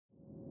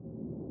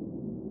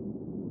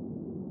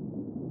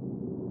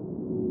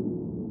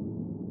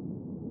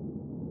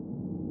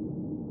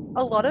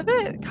A lot of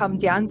it come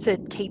down to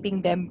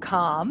keeping them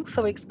calm.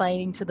 So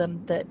explaining to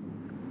them that,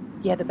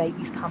 yeah, the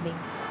baby's coming.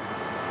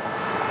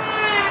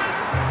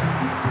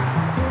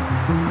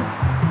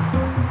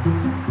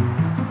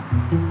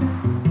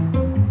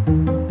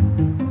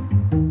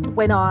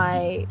 When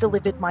I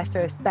delivered my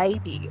first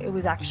baby, it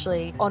was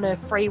actually on a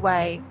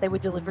freeway. They were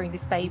delivering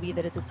this baby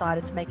that had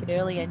decided to make an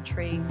early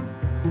entry.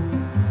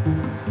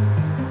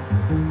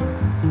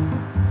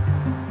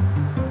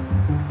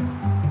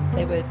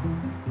 They were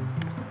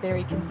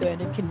very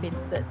concerned and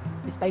convinced that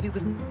this baby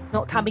was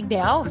not coming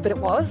now, but it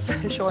was.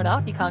 Sure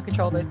enough, you can't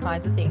control those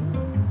kinds of things.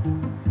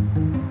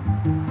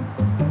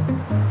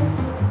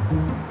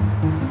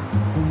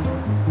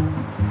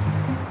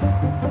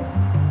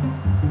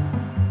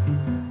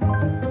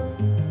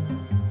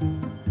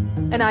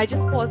 And I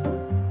just wasn't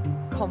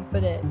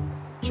confident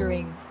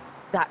during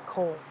that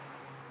call.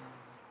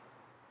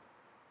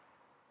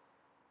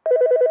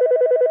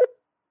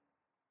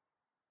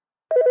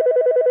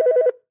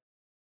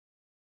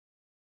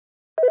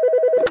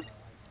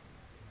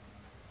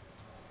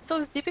 So it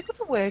was difficult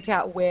to work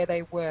out where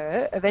they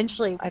were.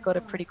 Eventually, I got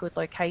a pretty good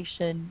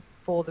location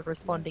for the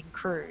responding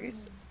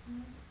crews.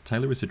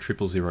 Taylor is a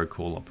 000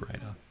 call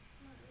operator.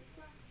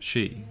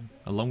 She,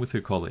 along with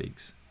her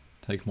colleagues,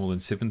 take more than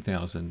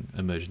 7,000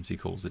 emergency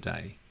calls a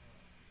day.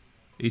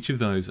 Each of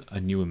those a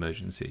new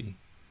emergency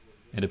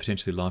and a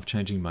potentially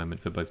life-changing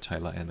moment for both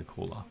Taylor and the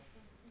caller.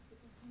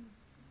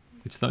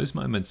 It's those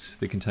moments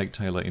that can take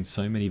Taylor in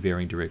so many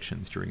varying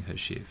directions during her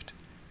shift.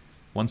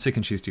 One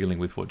second she's dealing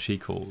with what she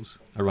calls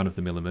a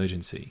run-of-the-mill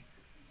emergency.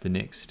 The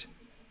next,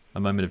 a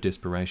moment of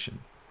desperation,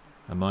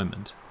 a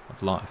moment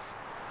of life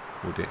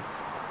or death.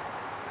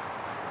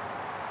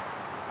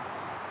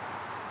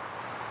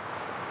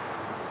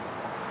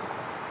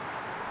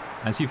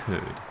 As you've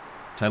heard,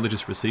 Taylor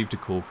just received a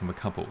call from a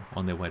couple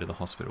on their way to the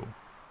hospital,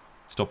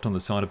 stopped on the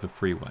side of a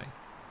freeway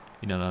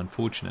in an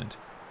unfortunate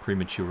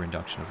premature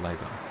induction of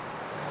labour.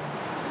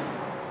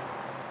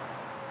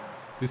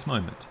 This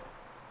moment,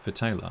 for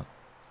Taylor,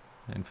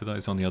 and for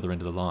those on the other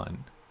end of the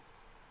line,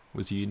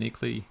 was a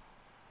uniquely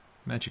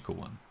magical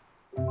one.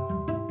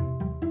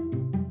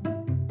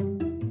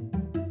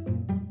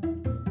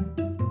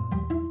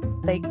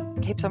 They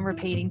kept on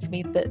repeating to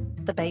me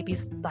that the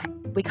baby's like,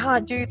 we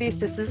can't do this.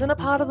 This isn't a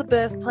part of the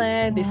birth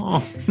plan. This,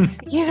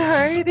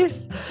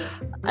 this.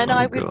 And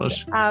I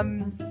was,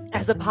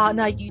 as a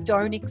partner, you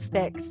don't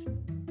expect.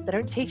 They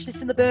don't teach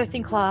this in the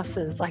birthing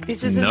classes. Like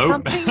this isn't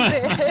something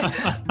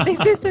that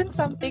this isn't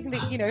something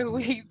that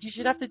you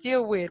should have to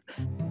deal with.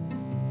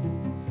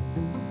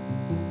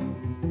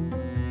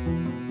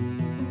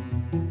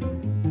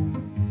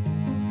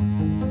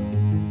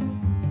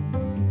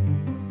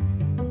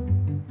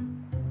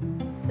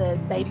 The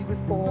baby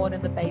was born,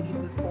 and the baby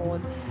was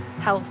born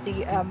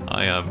healthy.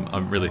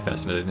 I'm really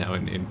fascinated now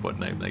in what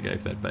name they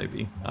gave that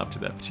baby after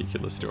that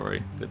particular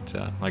story. But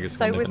I guess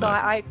so we'll never know.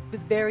 I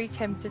was very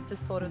tempted to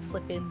sort of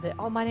slip in that.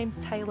 Oh, my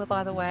name's Taylor,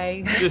 by the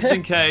way. Just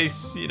in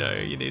case you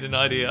need an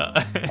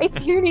idea. It's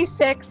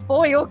unisex,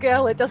 boy or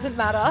girl. It doesn't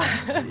matter.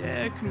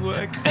 Yeah, it can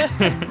work.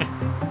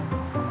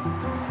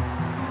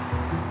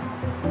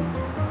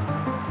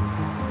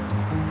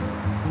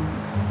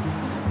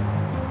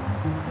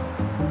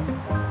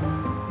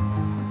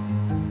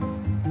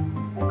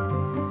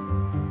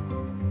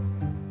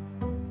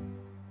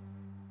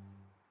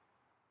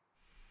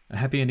 A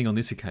happy ending on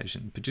this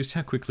occasion, but just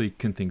how quickly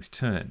can things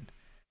turn?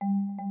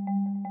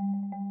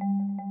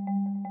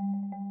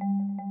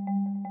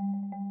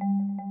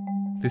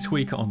 This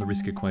week on The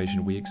Risk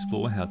Equation, we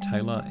explore how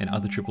Taylor and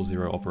other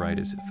 000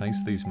 operators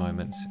face these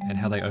moments and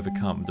how they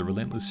overcome the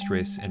relentless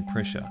stress and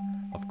pressure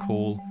of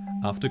call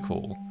after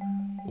call,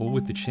 all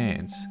with the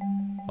chance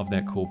of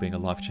that call being a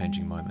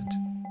life-changing moment.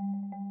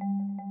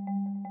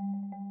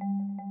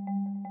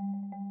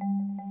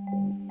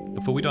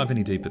 Before we dive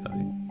any deeper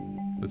though,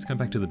 let's go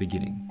back to the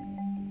beginning.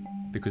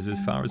 Because as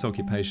far as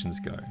occupations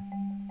go,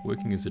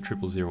 working as a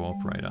 000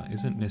 operator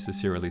isn't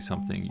necessarily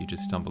something you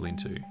just stumble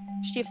into.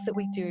 Shifts that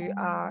we do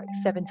are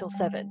 7 till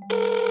 7.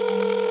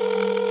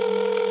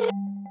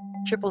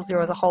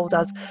 000 as a whole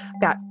does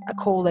about a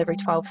call every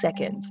 12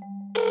 seconds.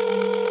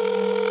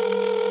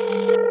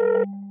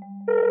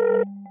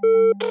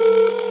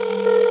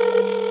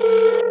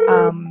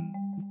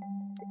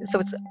 So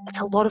it's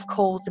a lot of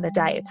calls in a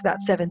day. It's about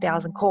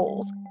 7,000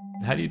 calls.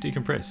 How do you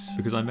decompress?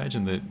 Because I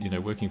imagine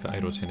that, working for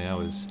 8 or 10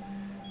 hours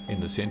in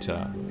the centre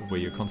where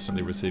you're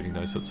constantly receiving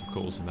those sorts of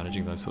calls and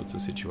managing those sorts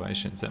of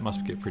situations, that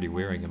must get pretty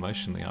wearing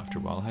emotionally after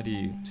a while. How do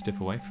you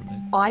step away from it?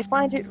 I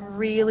find it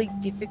really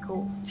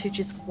difficult to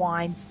just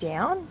wind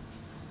down.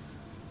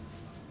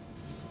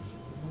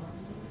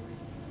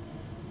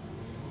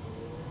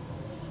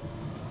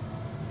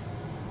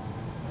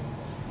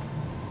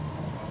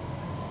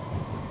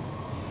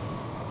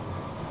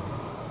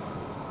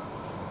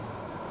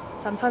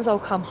 Sometimes I'll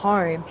come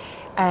home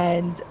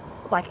and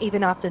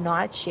even after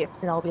night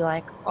shift, and I'll be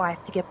like, oh, I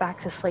have to get back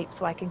to sleep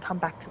so I can come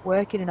back to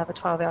work in another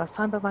 12 hours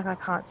time. But I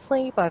can't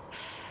sleep. I've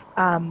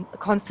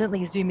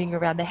constantly zooming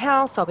around the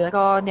house. I'll be like,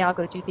 oh, now I've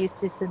got to do this,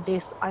 this, and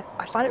this. I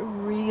find it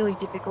really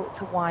difficult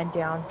to wind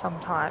down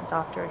sometimes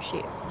after a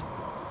shift.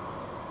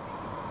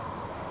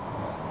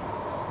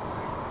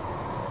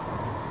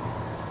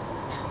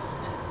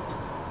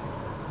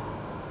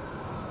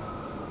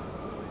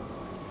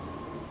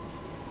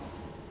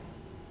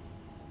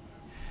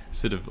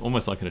 Sort of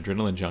almost like an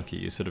adrenaline junkie,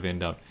 you sort of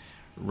end up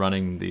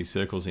running these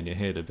circles in your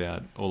head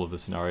about all of the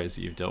scenarios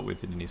that you've dealt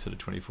with in any sort of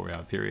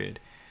 24-hour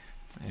period.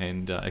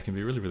 And it can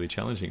be really, really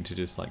challenging to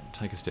just like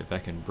take a step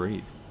back and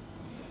breathe.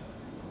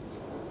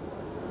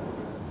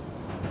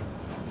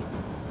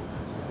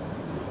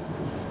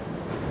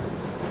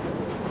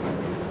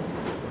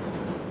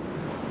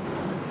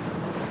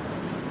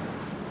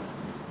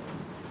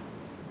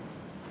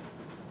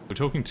 We're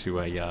talking to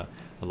a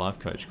life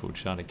coach called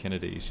Shana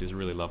Kennedy. She's a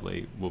really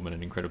lovely woman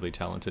and incredibly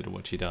talented at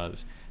what she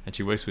does. And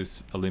she works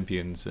with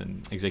Olympians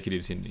and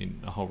executives in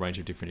a whole range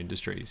of different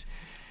industries.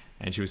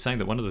 And she was saying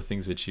that one of the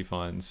things that she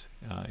finds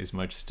is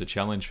most a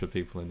challenge for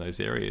people in those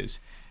areas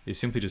is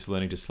simply just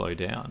learning to slow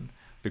down,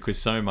 because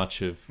so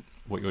much of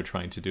what you're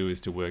trying to do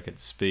is to work at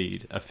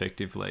speed,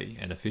 effectively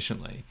and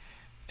efficiently.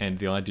 And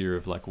the idea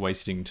of like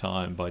wasting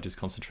time by just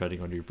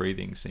concentrating on your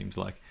breathing seems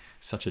like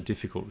such a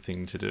difficult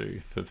thing to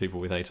do for people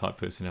with A-type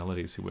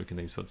personalities who work in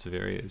these sorts of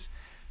areas.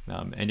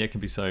 And yet can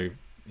be so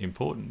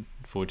important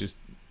for just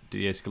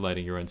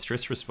de-escalating your own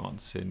stress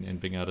response and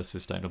being able to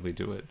sustainably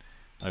do it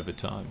over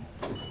time.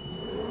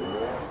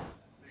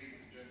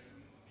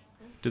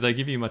 Do they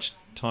give you much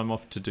time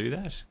off to do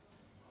that?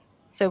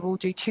 So we'll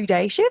do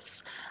 2-day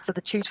shifts. So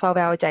the 2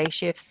 12-hour day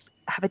shifts,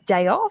 have a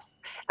day off,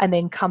 and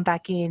then come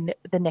back in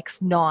the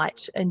next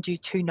night and do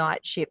 2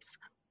 night shifts,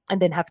 and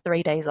then have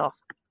 3 days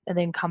off, and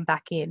then come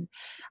back in.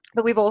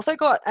 But we've also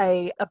got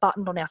a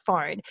button on our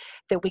phone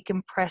that we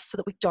can press so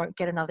that we don't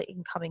get another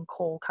incoming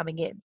call coming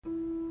in.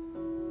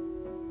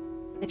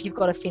 If you've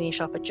got to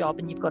finish off a job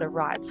and you've got to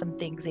write some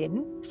things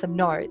in, some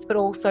notes, but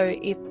also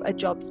if a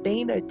job's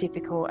been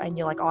difficult and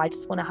you're like, oh, I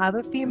just want to have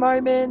a few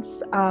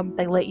moments,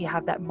 they let you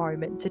have that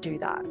moment to do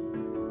that.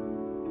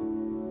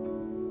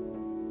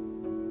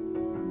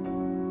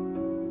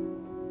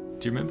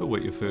 Do you remember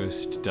what your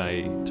first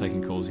day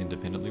taking calls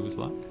independently was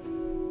like?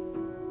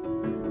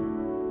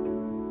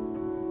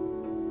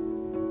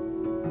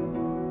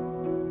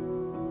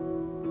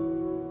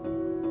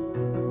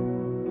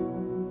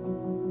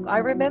 I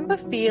remember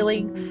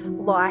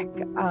feeling like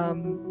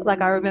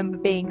I remember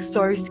being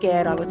so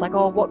scared. I was like,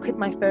 oh, what could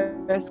my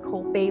first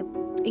call be?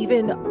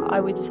 Even I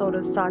would sort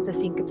of start to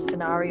think of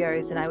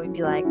scenarios, and I would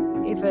be like,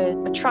 if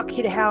a truck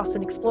hit a house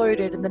and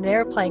exploded and then an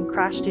airplane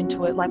crashed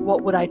into it, like,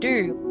 what would I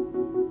do?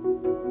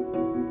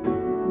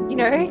 You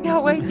know,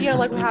 no idea,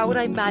 like, how would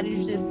I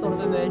manage this sort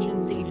of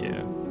emergency?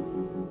 Yeah.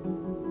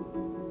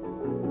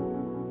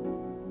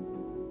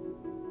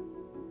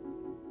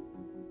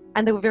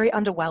 And they were very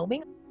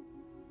underwhelming.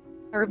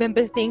 I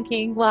remember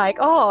thinking like,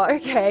 oh,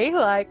 okay,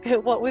 like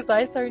what was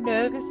I so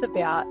nervous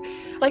about?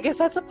 So I guess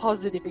that's a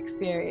positive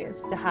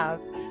experience to have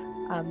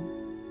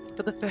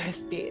for the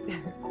first bit.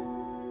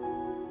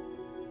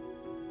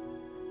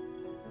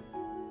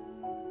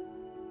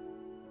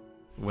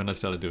 When I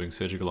started doing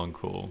surgical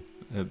on-call,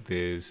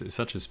 there's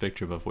such a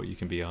spectrum of what you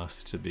can be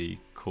asked to be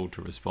called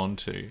to respond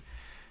to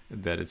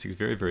that it's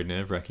very, very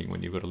nerve-wracking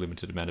when you've got a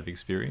limited amount of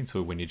experience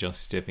or when you're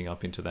just stepping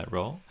up into that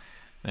role.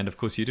 And of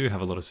course, you do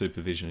have a lot of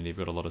supervision and you've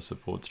got a lot of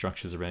support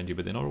structures around you,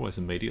 but they're not always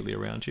immediately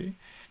around you.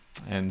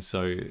 And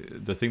so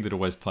the thing that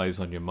always plays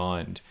on your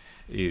mind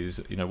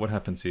is, you know, what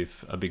happens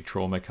if a big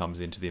trauma comes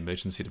into the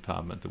emergency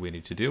department that we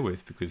need to deal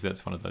with? Because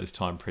that's one of those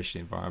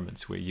time-pressured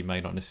environments where you may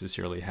not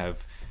necessarily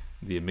have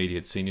the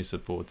immediate senior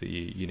support that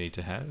you need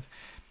to have.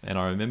 And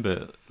I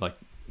remember, like,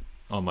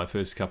 on my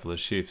first couple of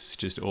shifts,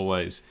 just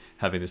always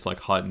having this like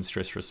heightened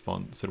stress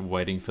response, sort of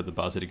waiting for the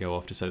buzzer to go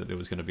off to say that there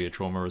was going to be a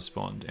trauma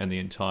response. And the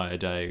entire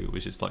day it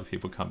was just like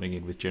people coming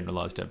in with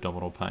generalized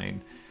abdominal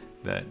pain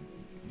that,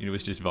 you know,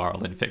 was just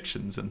viral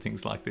infections and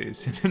things like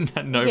this. And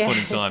at no point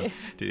in time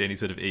did any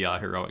sort of ER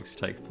heroics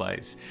take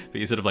place. But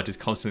you're sort of like just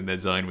constantly in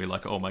that zone where you're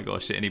like, oh my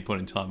gosh, at any point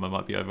in time I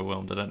might be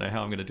overwhelmed. I don't know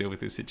how I'm going to deal with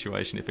this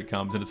situation if it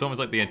comes. And it's almost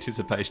like the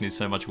anticipation is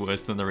so much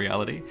worse than the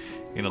reality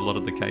in a lot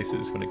of the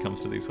cases when it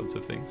comes to these sorts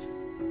of things.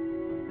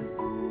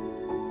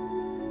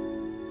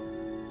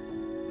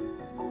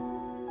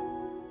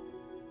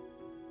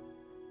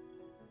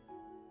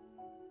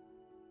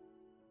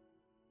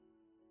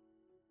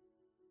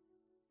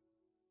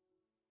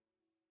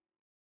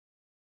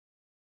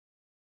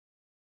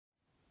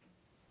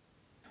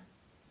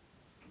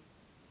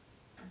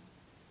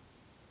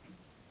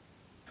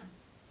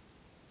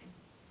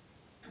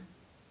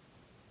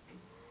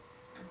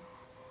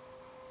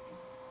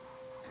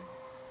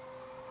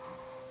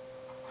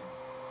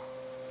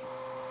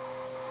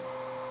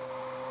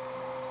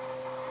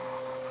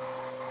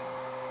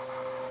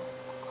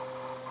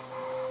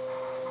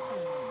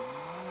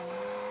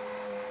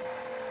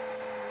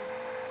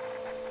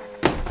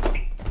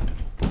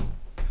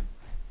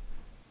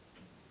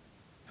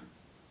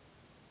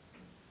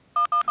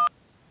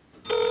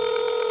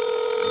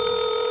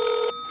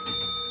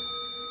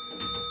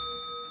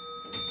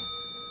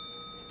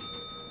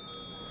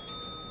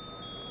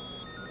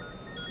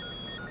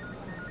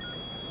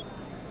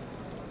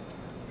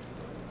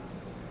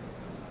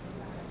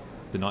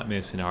 The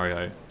nightmare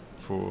scenario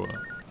for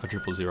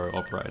a 000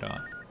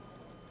 operator.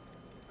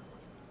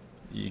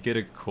 You get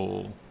a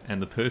call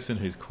and the person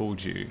who's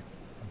called you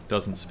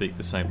doesn't speak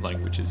the same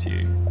language as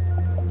you.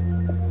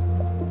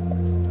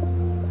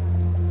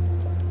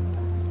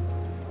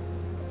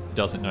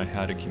 Doesn't know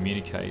how to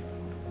communicate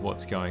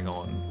what's going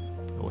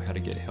on or how to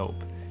get help.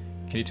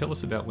 Can you tell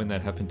us about when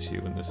that happened to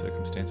you and the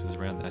circumstances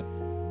around that?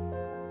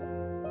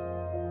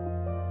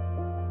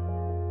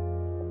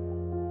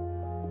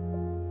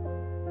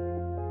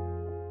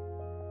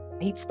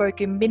 He'd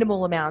spoken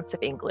minimal amounts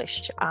of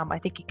English. I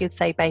think he could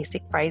say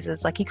basic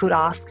phrases, like he could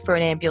ask for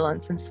an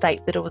ambulance and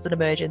state that it was an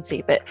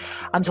emergency, but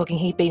I'm talking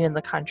he'd been in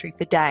the country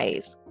for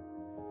days.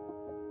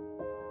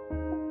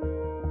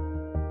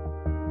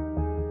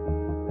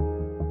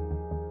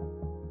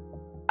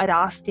 I'd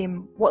asked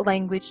him, what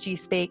language do you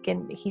speak?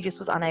 And he just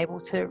was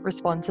unable to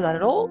respond to that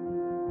at all.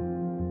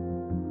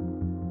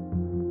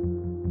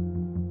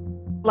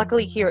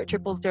 Luckily here at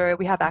 000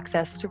 we have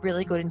access to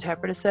really good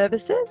interpreter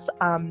services,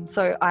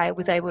 so I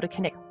was able to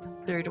connect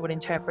through to an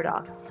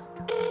interpreter.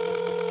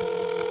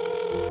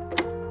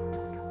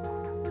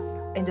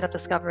 Ended up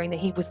discovering that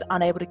he was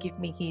unable to give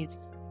me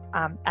his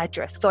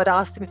address. So I'd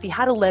asked him if he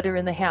had a letter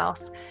in the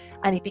house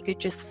and if he could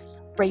just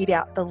read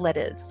out the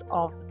letters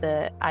of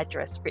the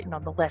address written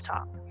on the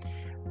letter.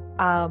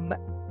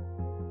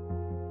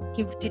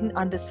 He didn't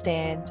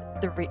understand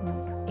the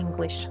written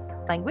English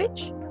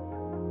language.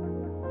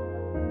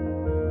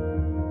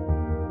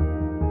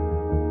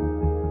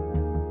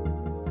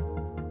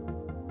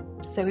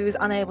 So he was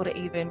unable to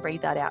even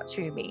read that out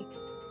to me.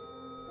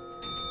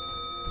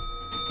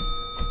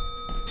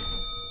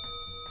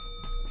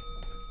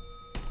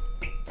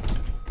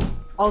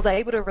 I was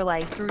able to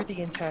relay through the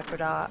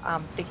interpreter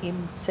for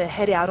him to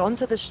head out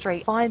onto the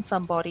street, find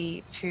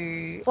somebody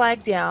to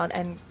flag down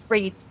and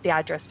read the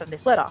address from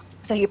this letter.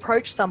 So he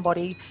approached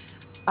somebody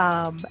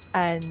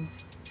and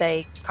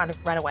they kind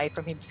of ran away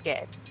from him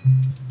scared.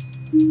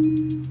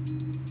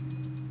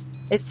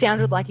 It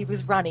sounded like he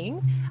was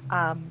running,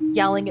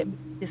 yelling at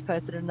this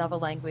person in another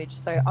language.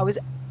 So I was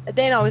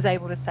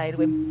able to say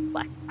to him,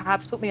 like,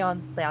 perhaps put me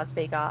on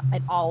loudspeaker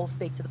and I'll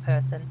speak to the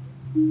person.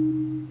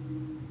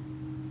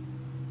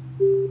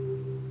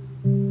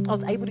 I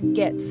was able to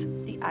get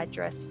the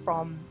address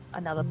from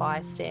another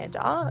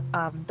bystander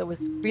that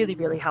was really,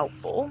 really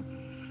helpful.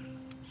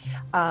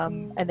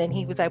 And then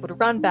he was able to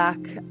run back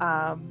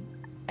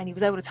and he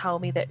was able to tell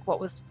me that what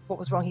was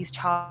wrong. His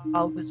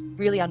child was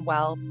really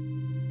unwell.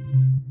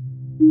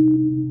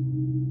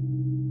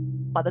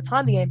 By the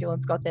time the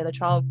ambulance got there, the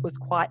child was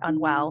quite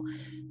unwell.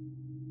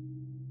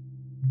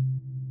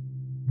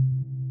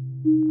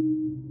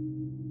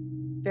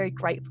 Very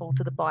grateful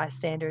to the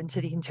bystander and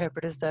to the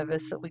interpreter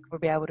service that we would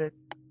be able to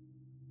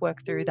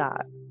work through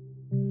that.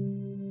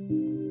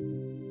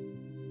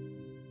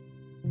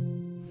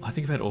 I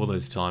think about all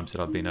those times that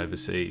I've been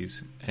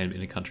overseas and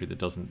in a country that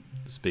doesn't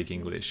speak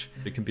English.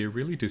 It can be a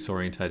really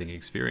disorientating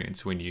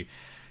experience when you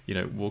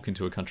walk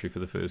into a country for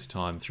the first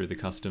time through the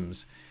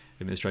customs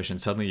administration.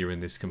 Suddenly you're in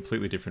this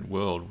completely different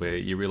world where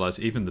you realize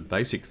even the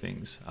basic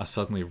things are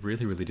suddenly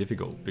really, really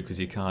difficult because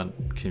you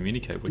can't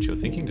communicate what you're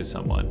thinking to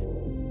someone.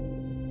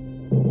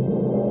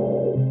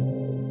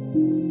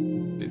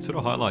 It sort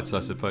of highlights,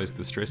 I suppose,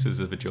 the stresses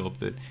of a job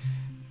that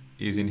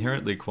is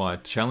inherently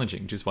quite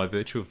challenging just by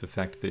virtue of the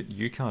fact that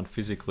you can't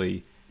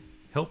physically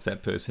help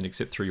that person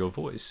except through your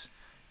voice.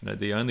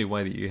 The only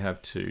way that you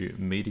have to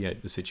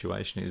mediate the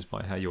situation is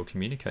by how you're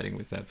communicating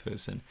with that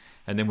person.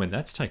 And then when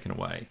that's taken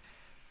away,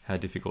 how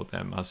difficult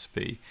that must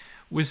be.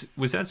 Was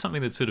that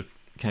something that sort of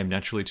came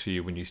naturally to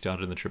you when you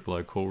started in the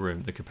 000 call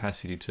room, the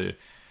capacity to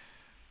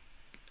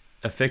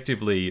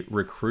effectively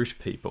recruit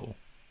people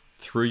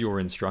through your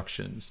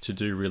instructions to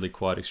do really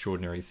quite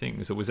extraordinary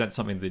things? Or was that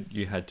something that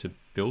you had to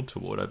build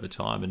toward over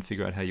time and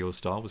figure out how your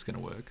style was going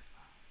to work?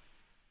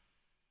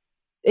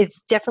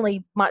 It's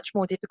definitely much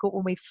more difficult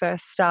when we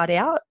first start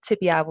out to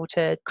be able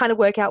to kind of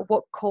work out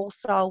what call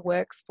style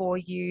works for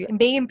you. And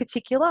me in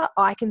particular,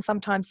 I can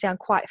sometimes sound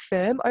quite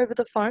firm over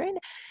the phone.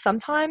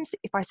 Sometimes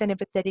if I sound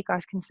empathetic,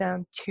 I can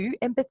sound too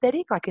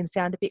empathetic. I can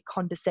sound a bit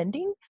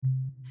condescending.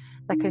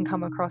 That can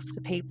come across to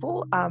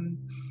people.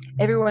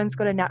 Everyone's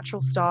got a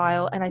natural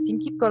style, and I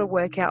think you've got to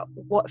work out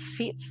what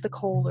fits the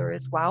caller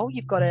as well.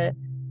 You've got to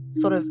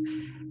sort of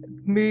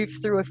move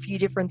through a few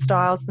different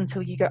styles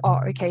until you go, oh,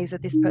 okay, so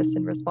this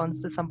person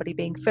responds to somebody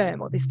being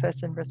firm, or this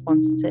person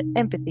responds to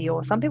empathy,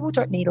 or some people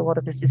don't need a lot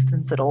of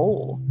assistance at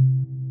all.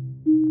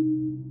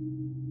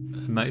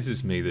 It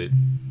amazes me that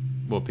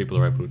what people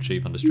are able to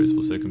achieve under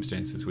stressful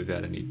circumstances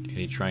without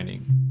any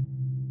training.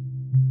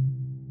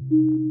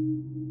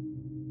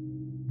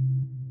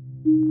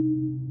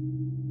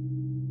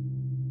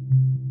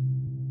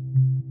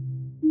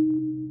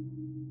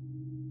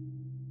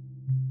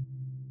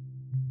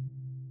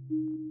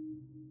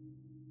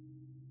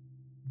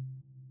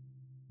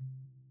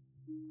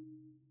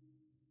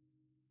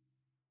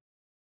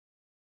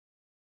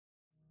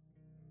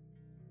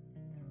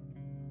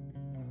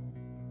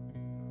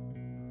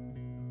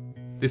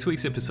 This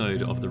week's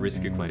episode of The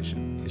Risk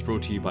Equation is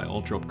brought to you by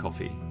Old Drop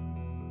Coffee.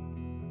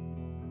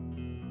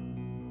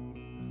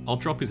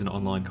 AltDrop is an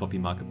online coffee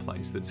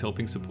marketplace that's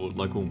helping support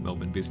local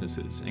Melbourne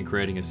businesses and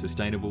creating a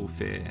sustainable,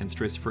 fair and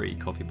stress-free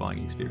coffee buying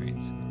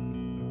experience.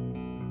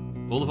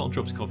 All of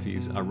AltDrop's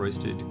coffees are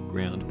roasted,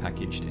 ground,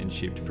 packaged and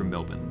shipped from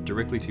Melbourne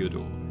directly to your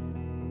door.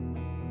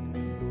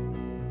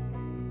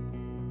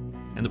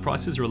 And the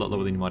prices are a lot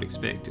lower than you might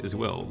expect as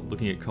well.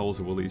 Looking at Coles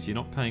or Woolies, you're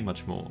not paying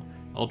much more.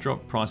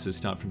 AltDrop prices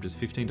start from just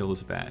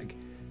 $15 a bag.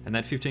 And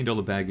that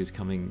 $15 bag is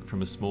coming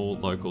from a small,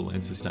 local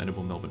and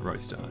sustainable Melbourne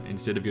roaster,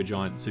 instead of your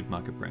giant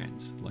supermarket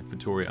brands like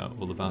Victoria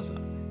or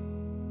Lavazza.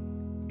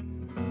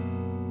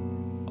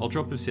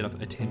 AltDrop have set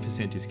up a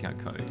 10% discount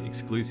code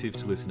exclusive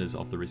to listeners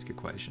of The Risk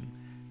Equation.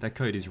 That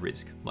code is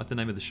RISK, like the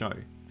name of the show.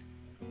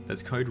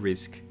 That's code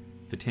RISK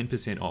for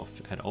 10%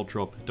 off at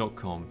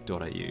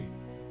altdrop.com.au.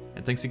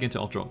 And thanks again to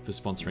AltDrop for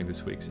sponsoring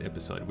this week's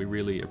episode. We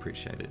really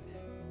appreciate it.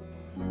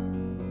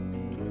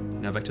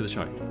 Now back to the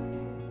show.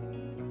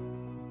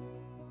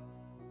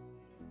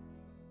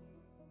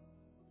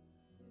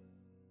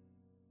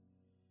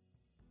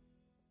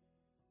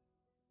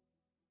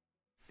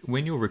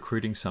 When you're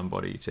recruiting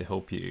somebody to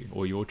help you,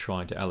 or you're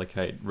trying to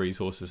allocate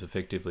resources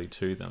effectively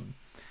to them,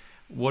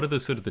 what are the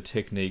sort of the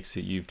techniques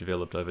that you've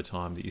developed over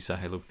time that you say,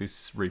 hey, look,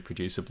 this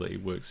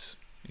reproducibly works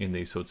in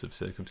these sorts of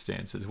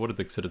circumstances? What are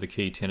the sort of the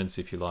key tenets,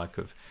 if you like,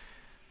 of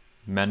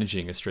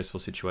managing a stressful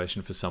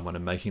situation for someone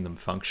and making them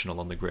functional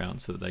on the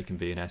ground so that they can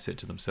be an asset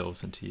to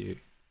themselves and to you?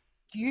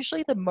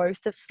 Usually the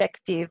most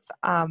effective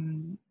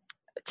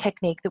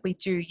technique that we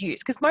do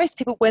use, because most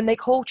people, when they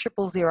call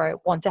 000,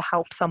 want to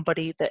help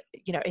somebody that,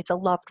 you know, it's a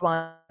loved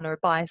one or a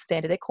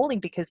bystander. They're calling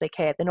because they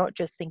care. They're not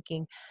just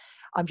thinking,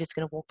 I'm just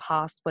going to walk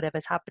past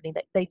whatever's happening.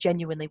 They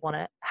genuinely want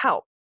to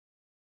help.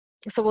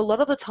 So a lot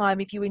of the time,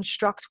 if you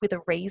instruct with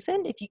a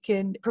reason, if you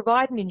can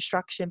provide an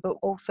instruction, but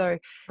also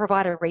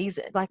provide a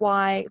reason, like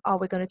why are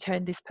we going to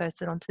turn this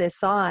person onto their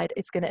side?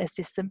 It's going to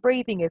assist them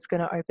breathing. It's going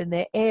to open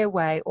their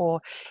airway.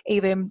 Or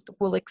even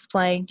we'll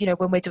explain, you know,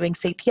 when we're doing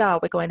CPR,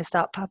 we're going to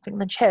start pumping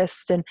the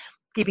chest and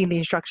giving the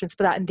instructions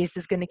for that. And this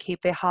is going to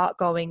keep their heart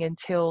going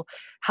until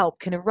help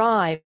can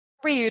arrive.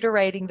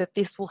 Reiterating that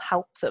this will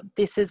help them.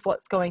 This is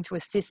what's going to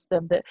assist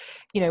them, that,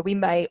 you know, we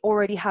may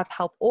already have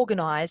help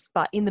organized,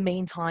 but in the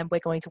meantime,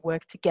 we're going to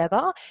work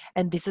together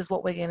and this is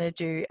what we're going to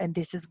do and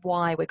this is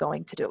why we're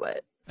going to do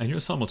it. And you're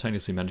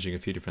simultaneously managing a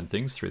few different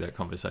things through that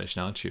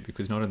conversation, aren't you?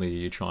 Because not only are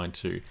you trying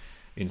to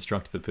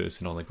instruct the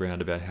person on the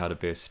ground about how to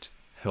best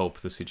help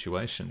the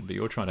situation, but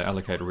you're trying to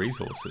allocate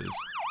resources.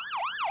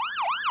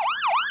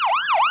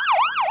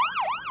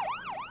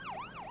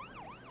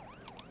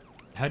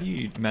 How do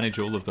you manage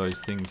all of those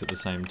things at the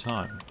same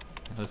time?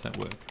 How does that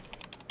work?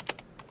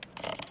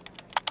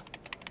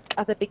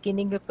 At the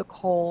beginning of the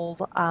call,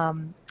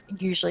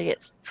 usually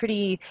it's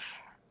pretty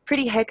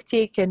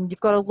hectic and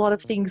you've got a lot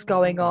of things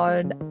going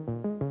on.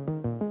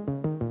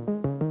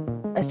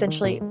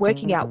 Essentially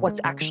working out what's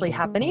actually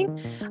happening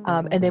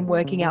and then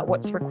working out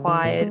what's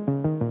required.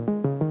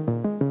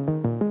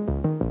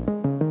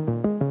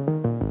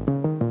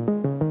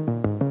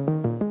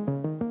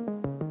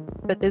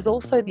 But there's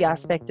also the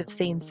aspect of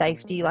scene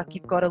safety, like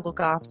you've got to look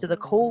after the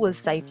caller's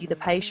safety, the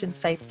patient's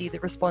safety, the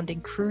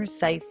responding crew's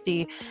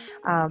safety.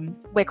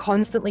 We're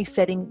constantly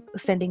sending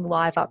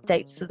live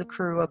updates to the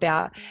crew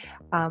about,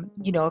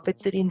 you know, if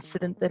it's an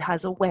incident that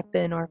has a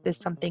weapon or if there's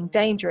something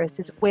dangerous,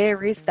 is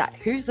where is that?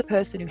 Who's the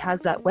person who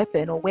has that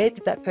weapon or where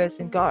did that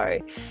person go?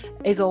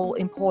 Is all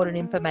important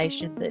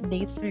information that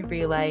needs to be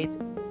relayed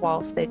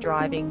whilst they're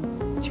driving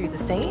to the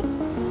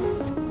scene.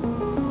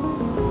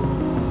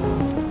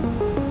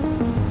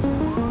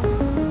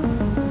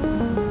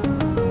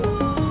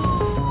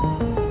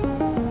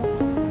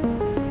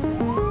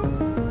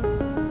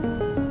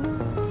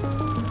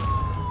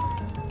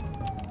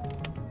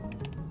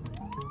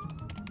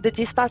 The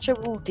dispatcher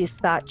will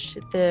dispatch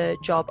the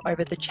job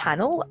over the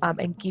channel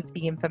and give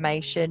the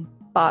information,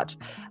 but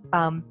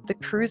the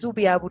crews will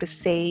be able to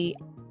see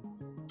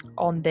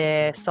on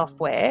their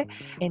software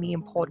any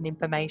important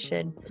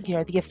information, you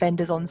know, the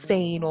offender's on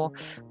scene or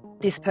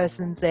this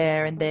person's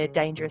there and they're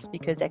dangerous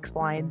because X,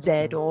 Y, and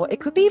Z, or it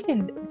could be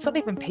it's not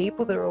even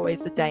people that are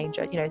always the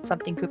danger, you know,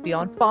 something could be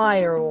on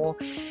fire, or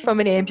from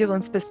an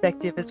ambulance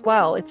perspective as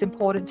well. It's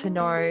important to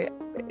know,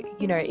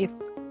 you know, if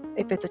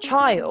it's a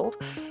child,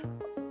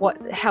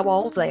 how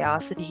old they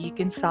are, so that you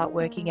can start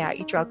working out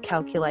your drug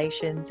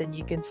calculations and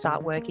you can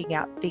start working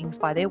out things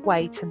by their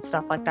weight and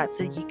stuff like that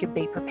so you can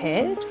be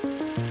prepared.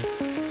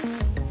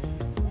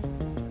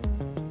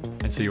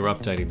 And so you're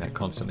updating that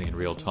constantly in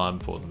real time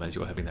for them as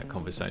you're having that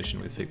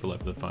conversation with people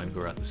over the phone who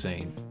are at the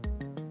scene.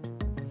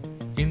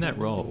 In that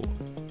role,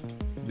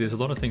 there's a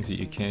lot of things that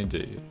you can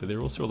do, but there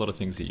are also a lot of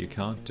things that you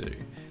can't do.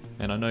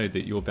 And I know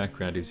that your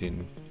background is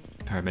in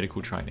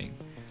paramedical training,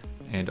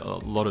 and a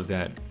lot of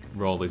that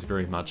role is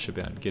very much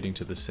about getting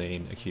to the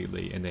scene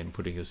acutely and then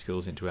putting your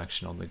skills into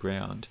action on the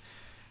ground.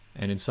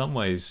 And in some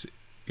ways,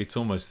 it's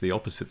almost the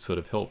opposite sort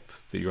of help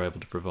that you're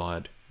able to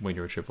provide when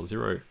you're a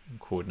 000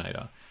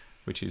 coordinator,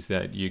 which is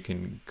that you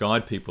can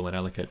guide people and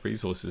allocate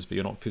resources, but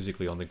you're not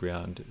physically on the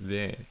ground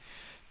there.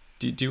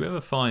 Do you ever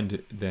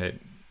find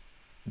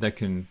that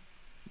can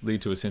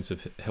lead to a sense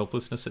of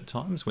helplessness at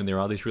times when there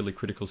are these really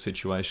critical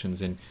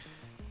situations and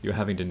you're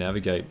having to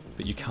navigate,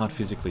 but you can't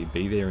physically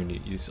be there, and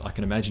I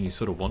can imagine you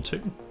sort of want to?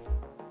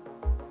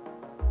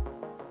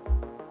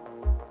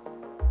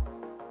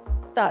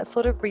 That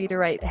sort of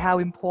reiterate how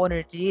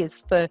important it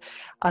is for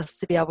us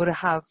to be able to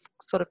have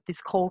sort of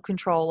this call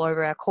control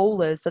over our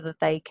callers so that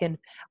they can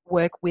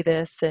work with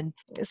us. And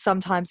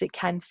sometimes it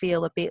can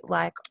feel a bit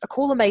like a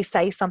caller may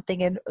say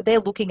something and they're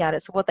looking at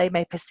it, so what they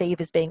may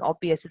perceive as being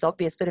obvious is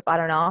obvious, but if I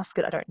don't ask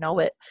it, I don't know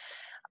it.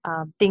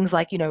 Things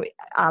like,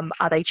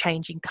 are they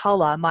changing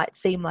color might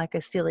seem like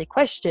a silly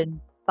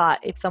question, but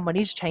if someone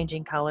is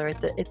changing color,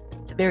 it's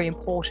a very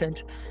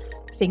important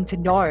thing to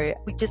know.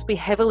 We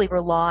heavily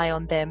rely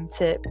on them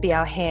to be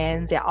our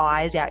hands, our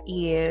eyes, our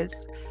ears.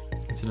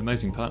 It's an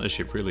amazing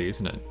partnership, really,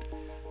 isn't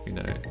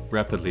it?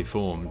 Rapidly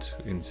formed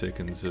in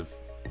seconds of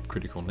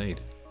critical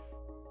need.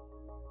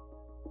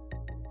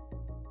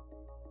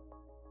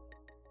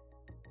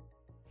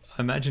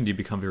 I imagine you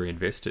become very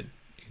invested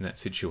in that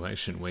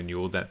situation when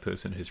you're that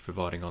person who's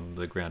providing on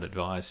the ground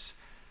advice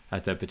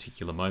at that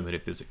particular moment.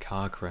 If there's a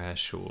car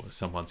crash or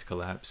someone's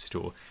collapsed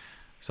or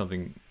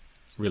something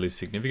really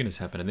significant has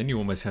happened, and then you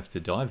almost have to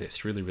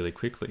divest really, really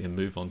quickly and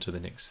move on to the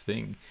next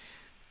thing.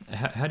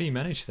 How do you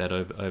manage that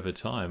over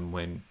time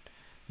when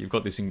you've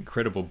got this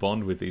incredible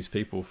bond with these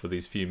people for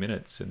these few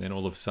minutes and then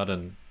all of a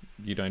sudden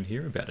you don't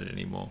hear about it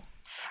anymore?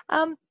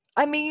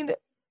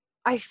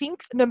 I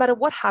think no matter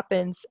what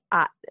happens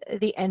at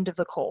the end of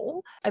the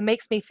call, it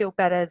makes me feel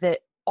better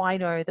that I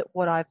know that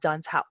what I've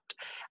done's helped.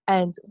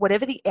 And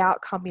whatever the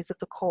outcome is of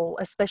the call,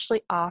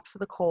 especially after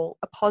the call,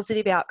 a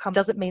positive outcome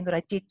doesn't mean that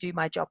I did do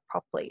my job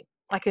properly.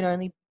 I can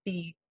only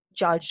be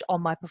judged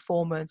on my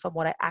performance, on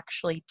what I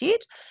actually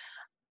did.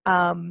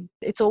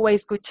 It's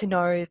always good to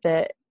know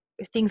that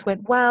if things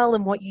went well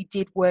and what you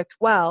did worked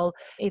well.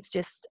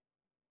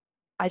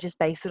 I just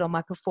base it on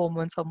my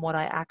performance, on what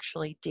I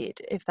actually did,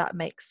 if that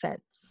makes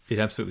sense. It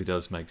absolutely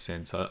does make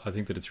sense. I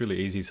think that it's really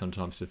easy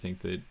sometimes to think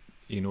that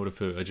in order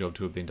for a job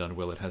to have been done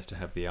well, it has to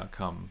have the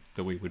outcome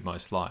that we would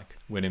most like.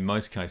 When in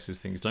most cases,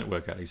 things don't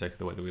work out exactly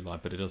the way that we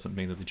like, but it doesn't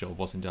mean that the job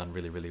wasn't done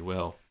really, really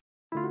well.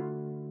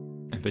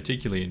 And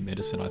particularly in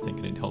medicine, I think,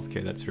 and in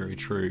healthcare, that's very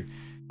true.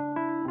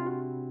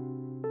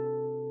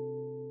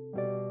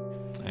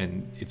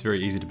 And it's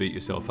very easy to beat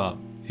yourself up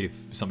if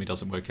something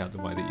doesn't work out the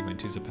way that you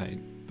anticipate.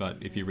 But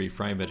if you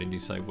reframe it and you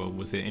say, well,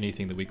 was there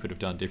anything that we could have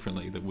done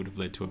differently that would have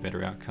led to a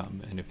better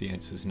outcome? And if the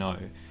answer is no,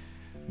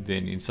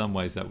 then in some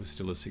ways that was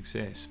still a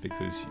success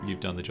because you've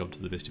done the job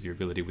to the best of your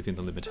ability within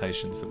the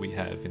limitations that we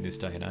have in this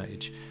day and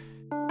age.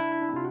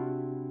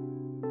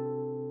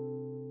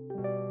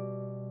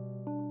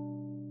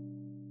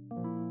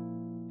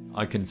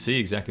 I can see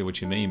exactly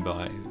what you mean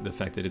by the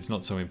fact that it's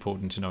not so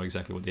important to know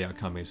exactly what the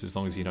outcome is, as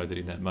long as you know that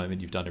in that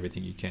moment you've done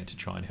everything you can to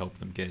try and help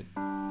them get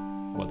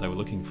what they were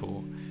looking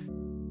for.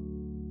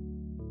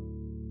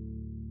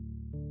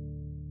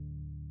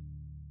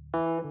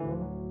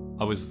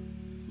 I was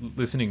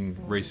listening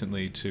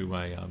recently to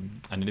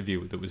an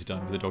interview that was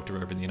done with a doctor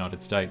over in the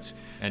United States,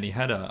 and he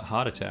had a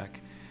heart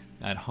attack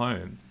at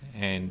home,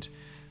 and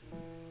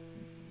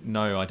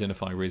no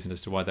identifying reason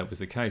as to why that was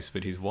the case,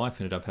 but his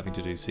wife ended up having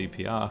to do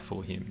CPR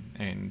for him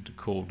and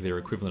called their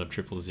equivalent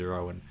of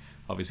 000 and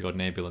obviously got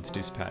an ambulance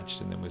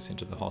dispatched and then was sent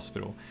to the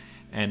hospital.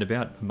 And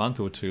about a month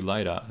or two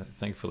later,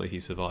 thankfully he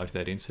survived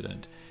that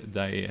incident,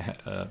 they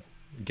had a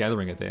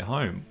gathering at their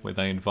home where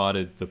they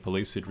invited the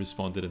police who'd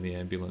responded and the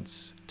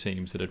ambulance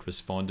teams that had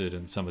responded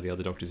and some of the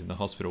other doctors in the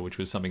hospital, which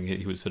was something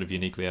he was sort of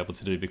uniquely able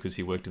to do because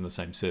he worked in the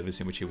same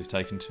service in which he was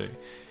taken to.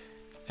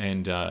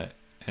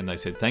 And they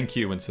said thank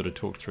you and sort of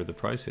talked through the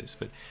process.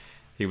 But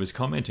he was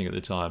commenting at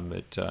the time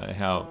at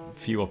how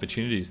few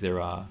opportunities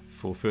there are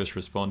for first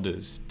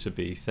responders to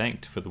be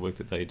thanked for the work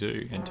that they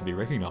do and to be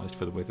recognised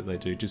for the work that they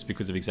do, just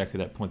because of exactly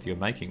that point that you're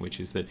making, which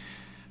is that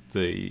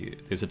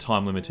there's a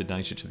time-limited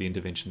nature to the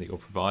intervention that you're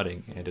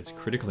providing, and it's a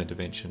critical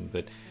intervention,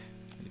 but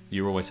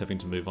you're always having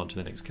to move on to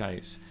the next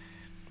case.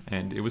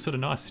 And it was sort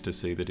of nice to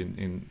see that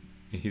in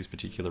his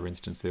particular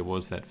instance there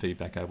was that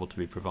feedback able to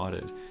be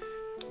provided.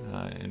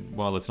 And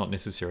while it's not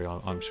necessary,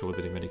 I'm sure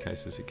that in many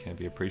cases it can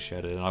be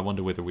appreciated. And I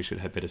wonder whether we should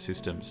have better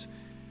systems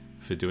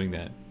for doing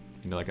that.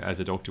 Like as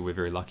a doctor, we're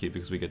very lucky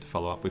because we get to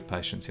follow up with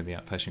patients in the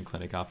outpatient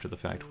clinic after the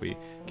fact. We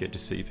get to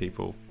see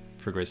people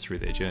progress through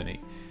their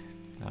journey.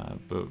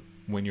 But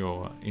when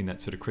you're in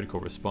that sort of critical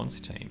response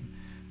team,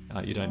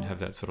 you don't have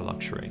that sort of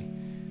luxury.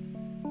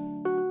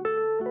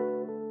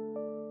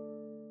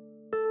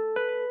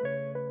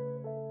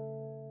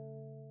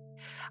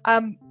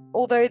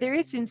 Although there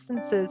is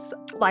instances,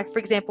 like for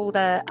example,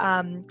 the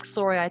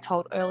story I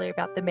told earlier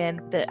about the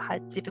man that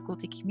had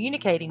difficulty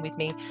communicating with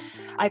me,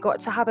 I got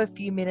to have a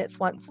few minutes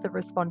once the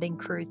responding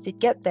crews did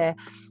get there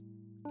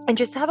and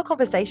just to have a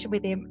conversation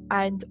with him,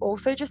 and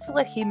also just to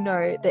let him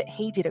know that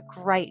he did a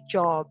great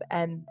job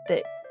and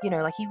that,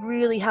 like he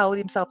really held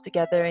himself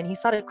together, and he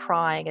started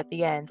crying at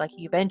the end. Like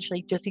he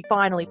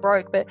finally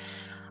broke, but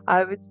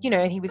I was,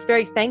 and he was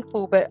very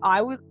thankful, but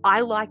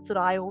I liked that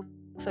I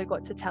also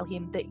got to tell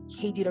him that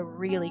he did a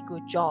really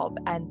good job,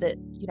 and that,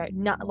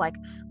 not like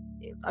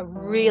a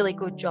really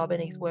good job,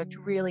 and he's worked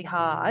really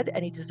hard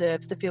and he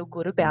deserves to feel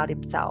good about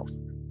himself.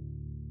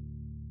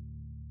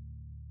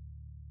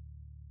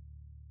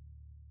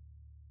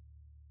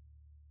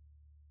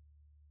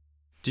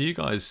 Do you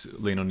guys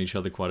lean on each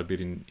other quite a bit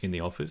in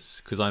the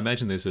office? Because I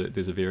imagine there's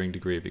a varying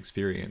degree of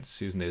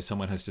experience, isn't there?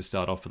 Someone has to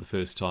start off for the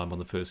first time on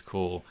the first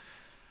call,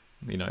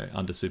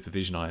 under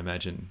supervision, I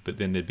imagine. But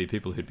then there'd be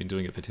people who'd been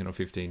doing it for 10 or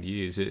 15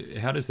 years.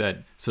 How does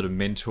that sort of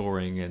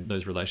mentoring and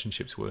those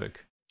relationships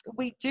work?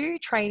 We do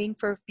training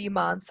for a few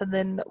months, and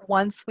then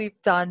once we've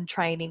done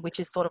training, which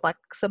is sort of like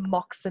some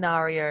mock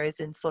scenarios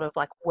and sort of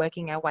like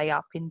working our way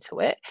up into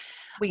it,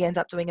 we end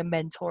up doing a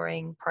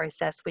mentoring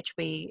process, which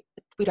we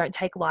don't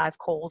take live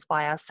calls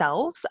by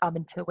ourselves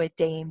until we're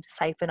deemed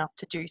safe enough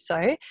to do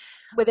so.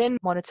 We're then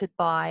monitored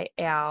by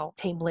our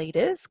team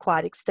leaders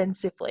quite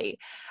extensively.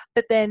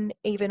 But then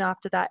even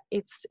after that,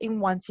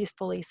 once you're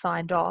fully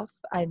signed off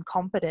and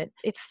competent,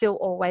 it's still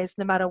always,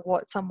 no matter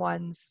what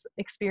someone's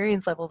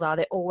experience levels are,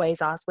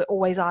 we're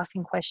always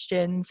asking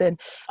questions, and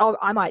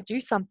I might do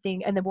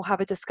something, and then we'll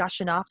have a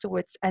discussion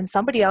afterwards, and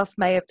somebody else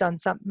may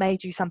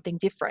do something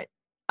different.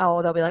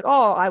 Or they'll be like,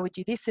 oh, I would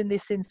do this in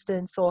this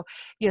instance, or,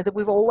 that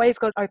we've always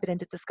got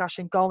open-ended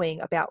discussion going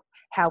about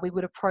how we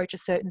would approach a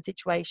certain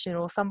situation,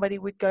 or somebody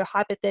would go,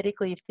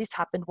 hypothetically, if this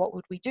happened, what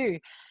would we do?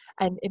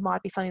 And it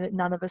might be something that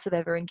none of us have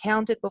ever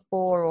encountered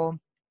before, or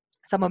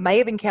someone may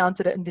have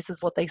encountered it and this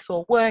is what they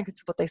saw work, this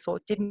is what they saw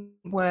didn't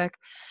work.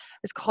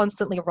 There's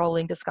constantly a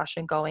rolling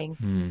discussion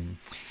going.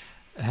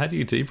 How do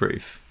you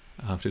debrief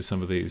after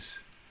some of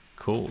these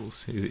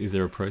calls? Is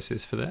there a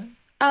process for that?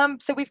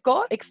 So we've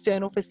got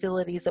external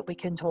facilities that we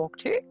can talk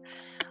to.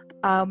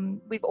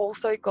 We've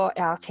also got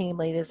our team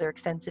leaders are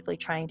extensively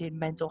trained in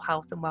mental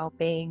health and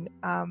wellbeing.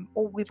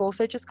 Or we've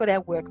also just got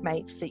our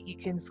workmates that you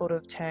can sort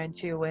of turn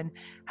to and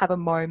have a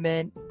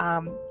moment.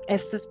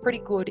 Esther's pretty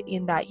good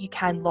in that you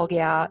can log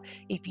out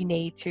if you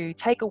need to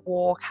take a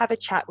walk, have a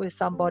chat with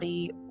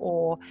somebody,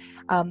 or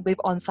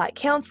we've on-site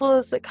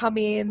counsellors that come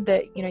in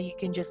that, you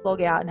can just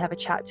log out and have a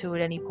chat to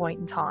at any point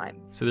in time.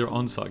 So there are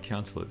on-site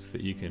counsellors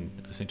that you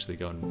can essentially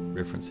go and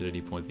reference at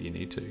any point that you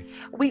need to?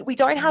 We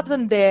don't have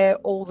them there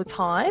all the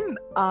time,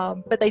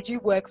 but they do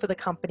work for the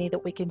company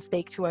that we can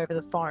speak to over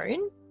the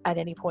phone at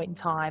any point in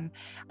time.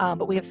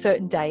 But we have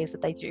certain days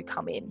that they do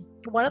come in.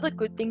 One of the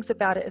good things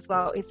about it as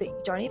well is that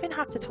you don't even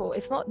have to talk.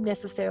 It's not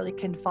necessarily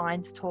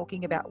confined to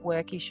talking about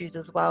work issues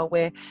as well,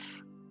 where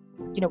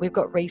we've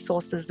got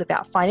resources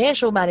about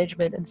financial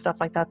management and stuff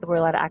like that we're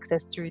allowed to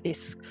access through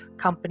this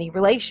company.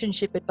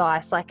 Relationship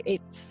advice,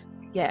 it's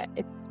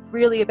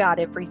really about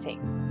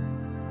everything.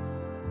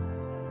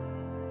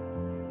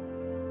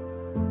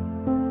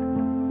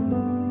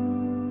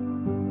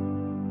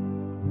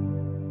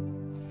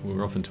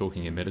 We're often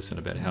talking in medicine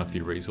about how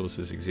few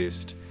resources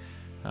exist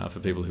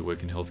for people who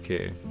work in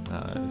healthcare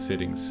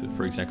settings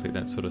for exactly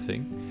that sort of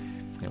thing.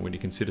 And when you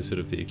consider sort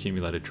of the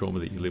accumulated trauma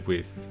that you live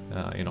with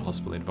in a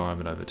hospital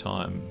environment over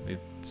time,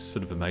 it's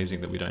sort of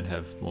amazing that we don't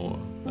have more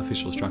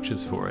official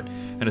structures for it.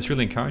 And it's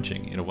really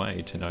encouraging in a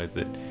way to know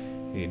that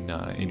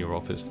in your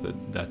office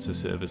that's a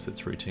service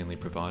that's routinely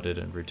provided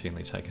and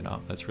routinely taken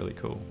up. That's really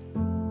cool.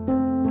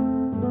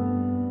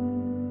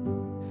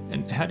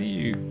 And how do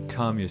you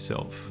calm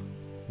yourself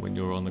when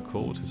you're on the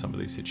call to some of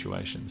these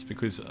situations?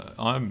 Because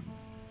I'm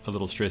a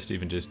little stressed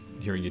even just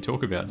hearing you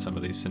talk about some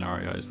of these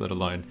scenarios, let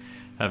alone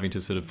having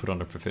to sort of put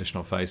on a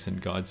professional face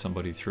and guide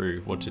somebody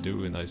through what to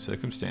do in those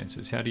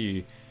circumstances. How do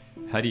you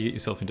get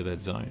yourself into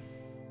that zone?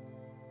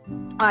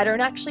 I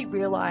don't actually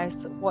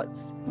realise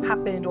what's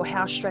happened or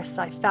how stressed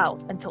I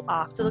felt until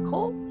after the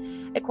call.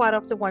 It quite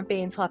often won't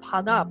be until I've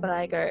hung up and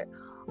I go,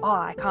 oh,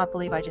 I can't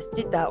believe I just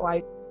did that. Or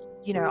I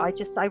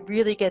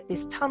really get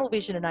this tunnel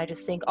vision and I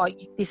just think, oh,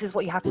 this is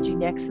what you have to do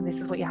next and this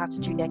is what you have to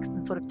do next,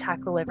 and sort of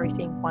tackle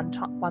everything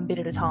one bit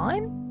at a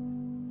time.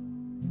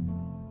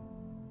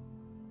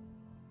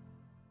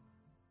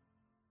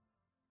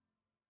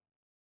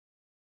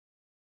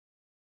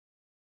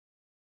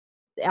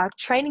 Our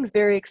training's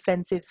very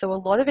extensive, so a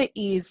lot of it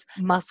is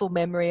muscle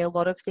memory. A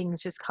lot of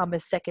things just come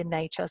as second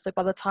nature. So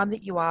by the time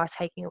that you are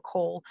taking a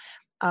call,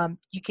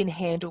 you can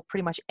handle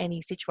pretty much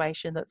any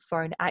situation that's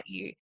thrown at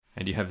you.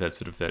 And you have that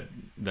sort of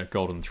that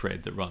golden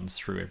thread that runs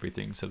through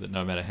everything, so that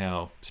no matter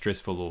how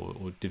stressful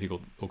or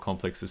difficult or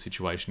complex the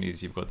situation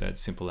is, you've got that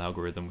simple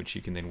algorithm which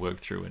you can then work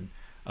through and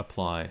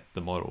apply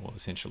the model,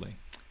 essentially.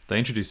 They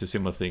introduced a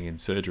similar thing in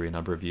surgery a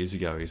number of years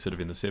ago. Sort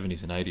of in the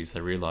 70s and 80s, they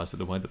realised that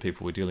the way that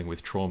people were dealing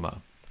with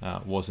trauma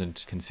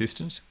wasn't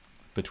consistent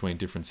between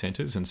different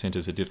centres, and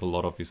centres that did a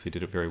lot obviously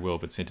did it very well,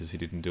 but centres who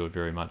didn't do it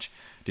very much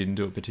didn't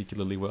do it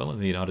particularly well. In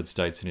the United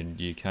States and in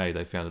the UK,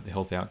 they found that the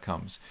health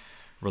outcomes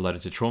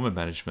related to trauma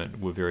management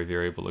were very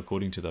variable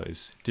according to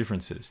those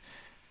differences.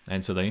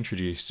 And so they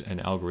introduced an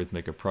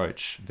algorithmic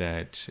approach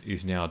that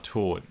is now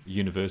taught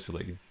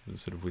universally,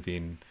 sort of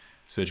within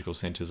surgical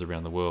centres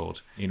around the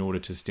world, in order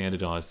to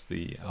standardise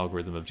the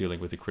algorithm of dealing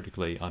with a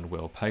critically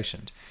unwell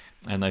patient.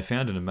 And they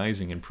found an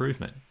amazing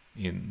improvement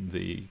in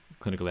the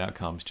clinical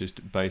outcomes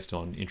just based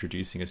on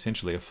introducing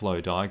essentially a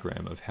flow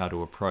diagram of how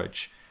to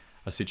approach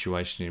a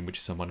situation in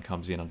which someone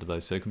comes in under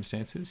those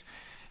circumstances.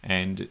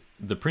 And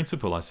the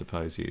principle, I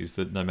suppose, is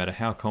that no matter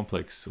how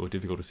complex or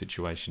difficult a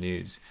situation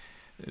is,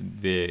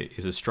 there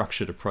is a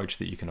structured approach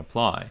that you can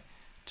apply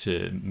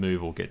to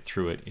move or get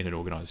through it in an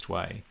organised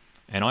way.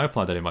 And I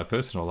apply that in my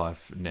personal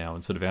life now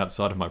and sort of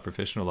outside of my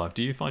professional life.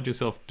 Do you find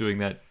yourself doing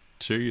that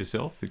too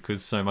yourself?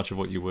 Because so much of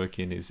what you work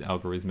in is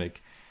algorithmic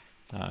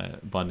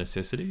by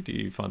necessity. Do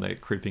you find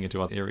that creeping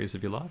into other areas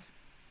of your life?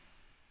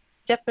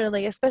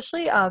 Definitely,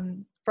 especially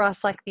for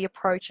us, like the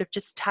approach of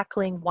just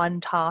tackling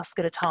one task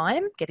at a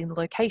time, getting the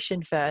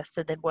location first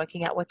and then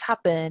working out what's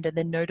happened and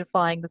then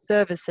notifying the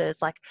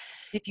services. Like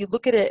if you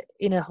look at it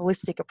in a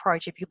holistic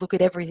approach, if you look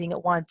at everything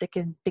at once, it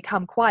can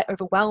become quite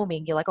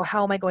overwhelming. You're like, oh,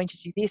 how am I going to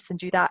do this and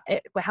do that?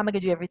 How am I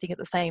going to do everything at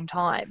the same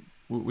time?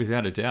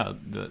 Without a doubt,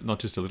 not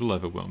just a little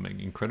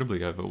overwhelming,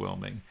 incredibly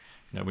overwhelming.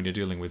 You know, when you're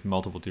dealing with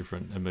multiple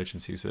different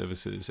emergency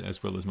services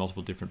as well as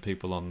multiple different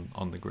people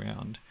on the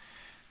ground.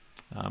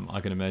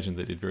 I can imagine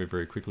that it very,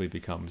 very quickly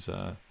becomes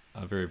a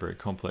very, very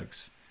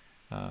complex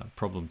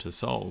problem to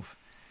solve.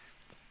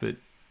 But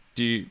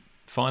do you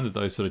find that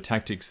those sort of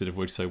tactics that have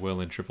worked so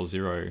well in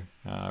 000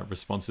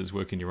 responses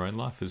work in your own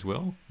life as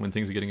well when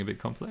things are getting a bit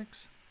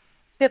complex?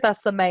 Yeah,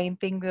 that's the main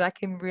thing that I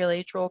can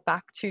really draw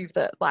back to,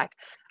 that like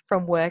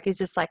from work, is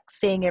just like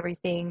seeing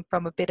everything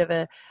from a bit of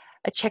a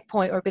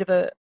checkpoint or a bit of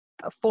a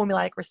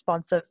formulaic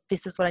response of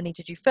this is what I need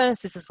to do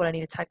first, this is what I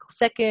need to tackle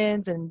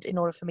second, and in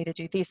order for me to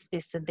do this,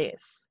 this and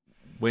this.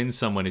 When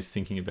someone is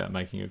thinking about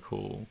making a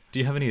call, do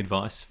you have any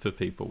advice for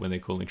people when they're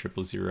calling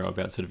 000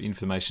 about sort of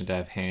information to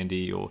have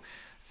handy or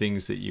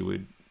things that you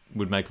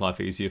would make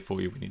life easier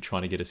for you when you're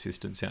trying to get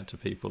assistance out to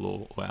people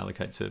or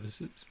allocate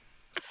services?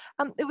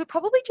 It would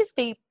probably just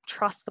be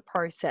trust the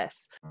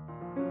process.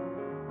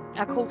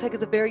 Our call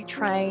takers are very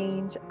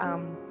trained.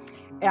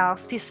 Our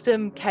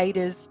system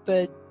caters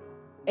for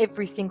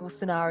every single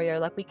scenario.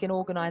 Like we can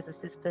organize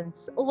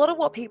assistance. A lot of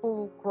what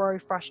people grow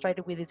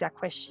frustrated with is our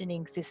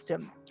questioning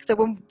system. So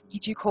when you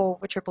do call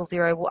for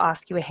 000, we'll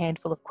ask you a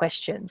handful of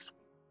questions.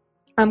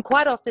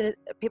 Quite often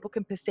people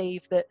can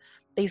perceive that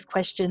these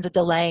questions are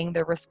delaying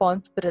the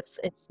response, but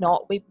it's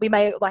not. We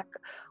may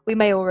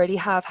already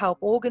have help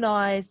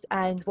organized,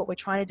 and what we're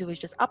trying to do is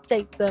just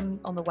update them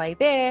on the way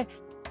there.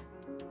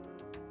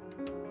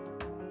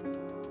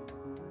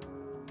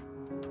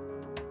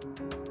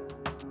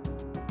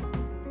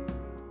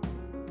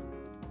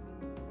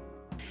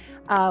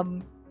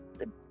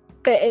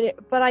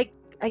 But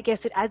I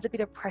guess it adds a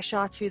bit of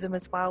pressure to them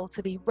as well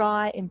to be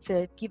right and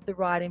to give the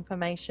right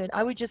information.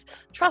 I would just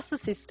trust the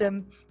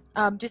system,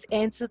 just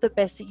answer the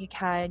best that you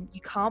can.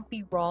 You can't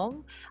be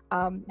wrong.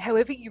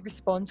 However you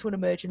respond to an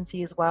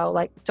emergency as well,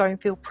 like don't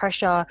feel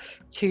pressure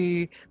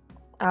to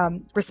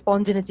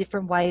respond in a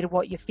different way to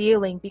what you're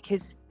feeling,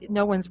 because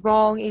no one's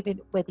wrong, even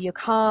whether you're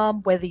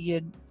calm, whether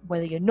you're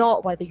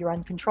not, whether you're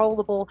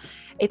uncontrollable.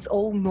 It's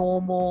all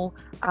normal.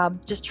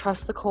 Just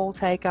trust the call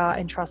taker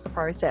and trust the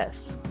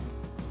process.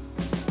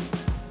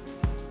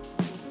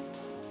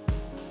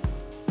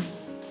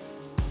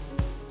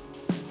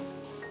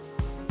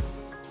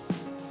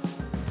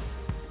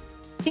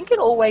 I think it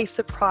always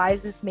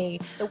surprises me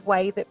the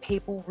way that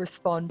people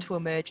respond to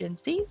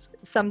emergencies.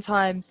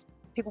 Sometimes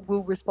people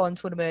will respond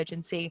to an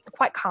emergency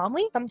quite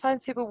calmly.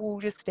 Sometimes people will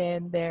just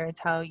stand there and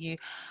tell you,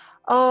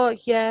 oh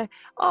yeah,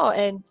 oh,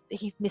 and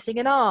he's missing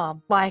an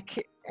arm.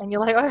 Like, and you're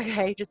like,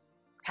 okay, just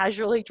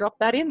casually drop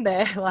that in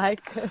there.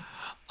 Like,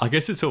 I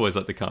guess it's always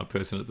like the calm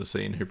person at the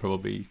scene who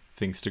probably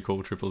thinks to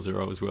call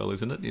 000 as well,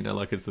 isn't it? You know,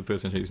 like it's the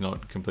person who's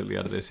not completely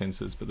out of their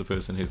senses, but the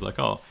person who's like,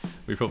 oh,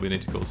 we probably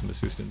need to call some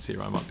assistance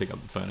here. I might pick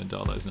up the phone and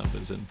dial those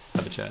numbers and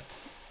have a chat.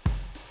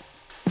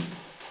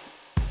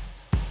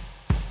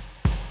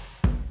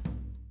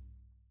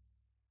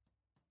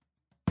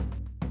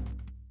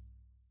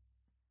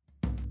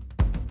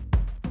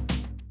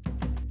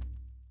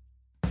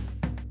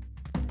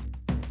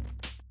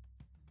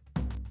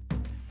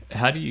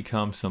 How do you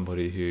calm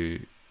somebody who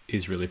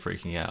is really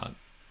freaking out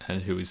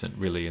and who isn't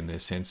really in their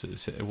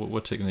senses?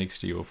 What techniques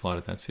do you apply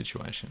to that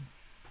situation?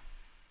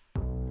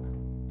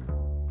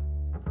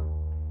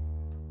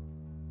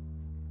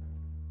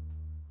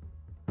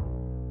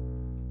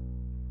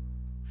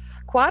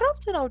 quite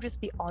often I'll just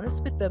be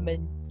honest with them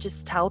and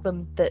just tell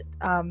them that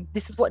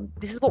this is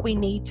what we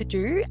need to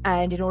do,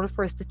 and in order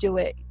for us to do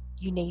it,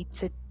 you need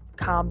to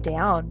calm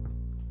down.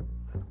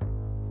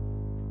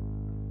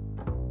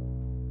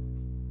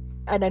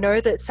 And I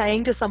know that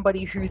saying to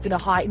somebody who's in a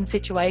heightened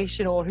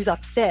situation or who's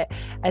upset,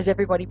 as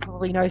everybody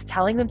probably knows,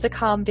 telling them to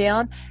calm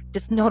down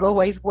does not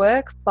always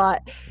work.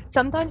 But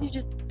sometimes you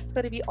just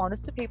got to be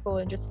honest to people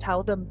and just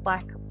tell them,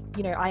 like,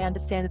 you know, I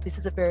understand that this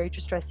is a very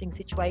distressing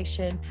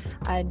situation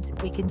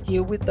and we can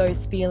deal with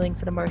those feelings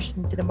and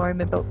emotions in a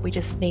moment, but we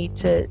just need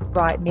to,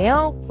 right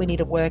now, we need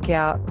to work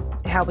out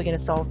how we're going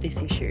to solve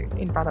this issue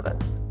in front of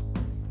us.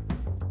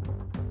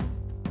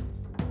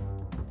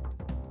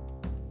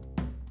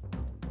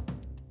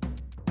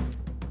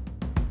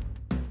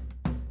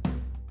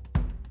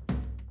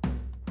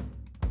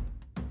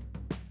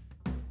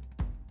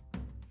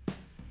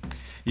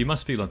 You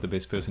must be like the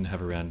best person to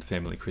have around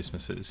family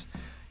Christmases,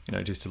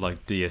 just to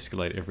like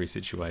de-escalate every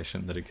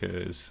situation that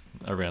occurs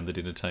around the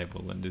dinner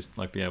table, and just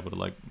like be able to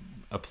like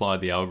apply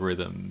the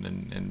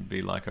algorithm and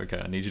be like,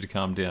 okay, I need you to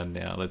calm down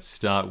now. Let's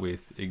start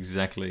with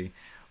exactly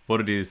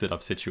what it is that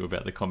upset you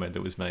about the comment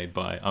that was made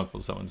by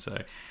Uncle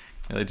so-and-so.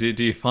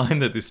 Do you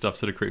find that this stuff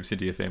sort of creeps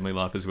into your family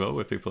life as well,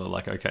 where people are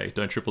like, okay,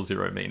 don't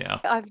 000 me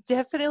now? I've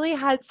definitely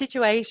had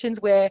situations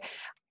where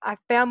I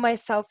found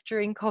myself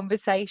during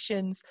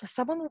conversations,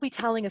 someone will be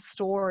telling a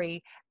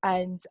story,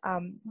 and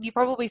you've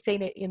probably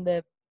seen it in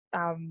the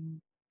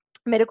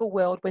medical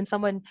world when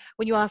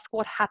you ask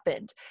what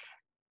happened,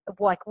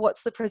 like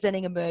what's the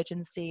presenting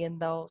emergency, and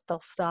they'll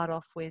start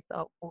off with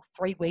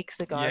 3 weeks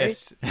ago.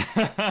 Yes.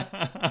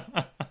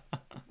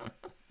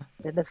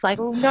 And it's like,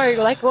 well, no,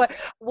 like what,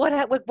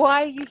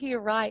 why are you here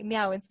right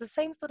now? It's the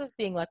same sort of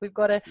thing. Like we've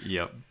got to,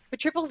 Yep.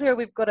 for 000,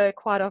 we've got to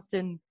quite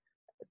often,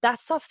 that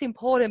stuff's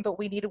important, but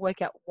we need to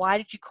work out, why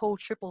did you call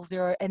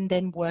 000, and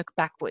then work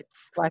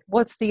backwards? Like,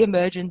 what's the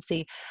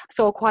emergency?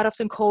 So I'll quite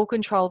often call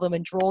control them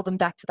and draw them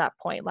back to that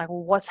point. Like,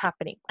 well, what's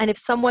happening? And if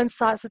someone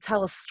starts to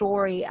tell a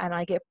story and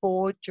I get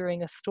bored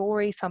during a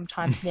story,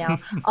 sometimes now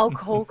I'll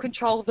call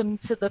control them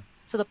to the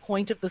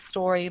point of the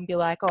story and be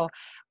like, oh,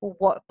 well,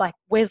 what, like,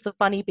 where's the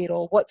funny bit,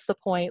 or what's the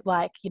point?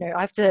 Like,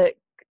 I have to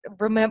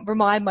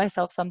remind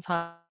myself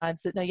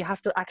sometimes that no, you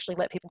have to actually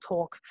let people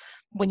talk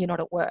when you're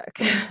not at work.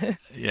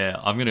 Yeah,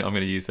 I'm gonna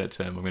use that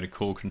term. I'm gonna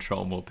call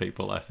control more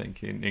people, I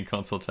think, in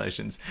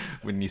consultations.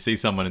 When you see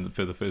someone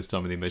for the first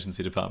time in the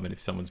emergency department,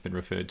 if someone's been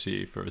referred to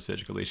you for a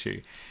surgical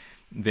issue,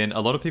 then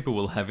a lot of people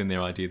will have in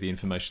their idea the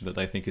information that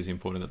they think is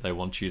important, that they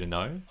want you to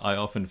know. I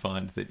often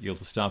find that you'll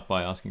start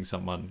by asking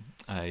someone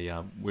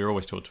we're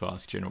always taught to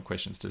ask general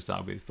questions to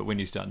start with, but when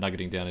you start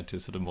nuggeting down into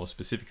sort of more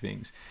specific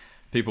things,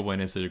 people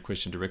won't answer the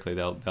question directly.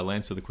 They'll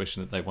answer the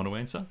question that they want to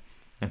answer.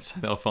 And so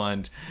they'll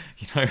find,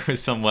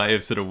 some way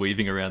of sort of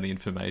weaving around the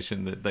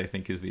information that they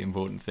think is the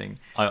important thing.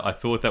 I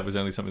thought that was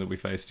only something that we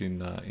faced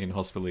in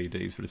hospital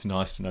EDs, but it's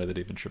nice to know that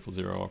even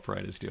 000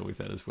 operators deal with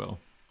that as well.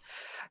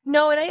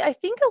 No, and I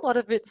think a lot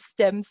of it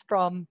stems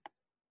from,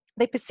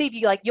 they perceive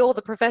you like you're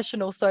the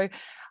professional, so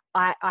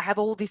I have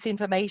all this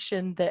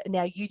information that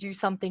now you do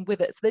something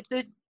with it. So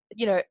that,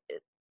 the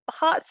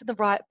heart's in the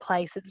right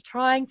place. It's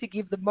trying to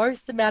give the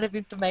most amount of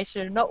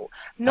information,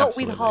 not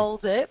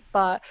withhold it.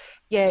 But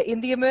yeah,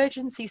 in the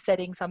emergency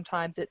setting,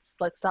 sometimes it's,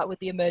 let's start with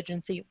the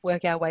emergency,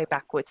 work our way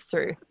backwards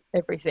through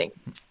everything.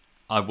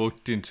 I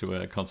walked into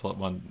a consult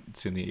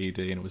once in the ED,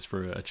 and it was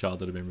for a child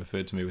that had been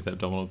referred to me with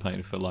abdominal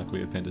pain for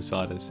likely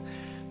appendicitis.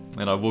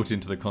 And I walked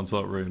into the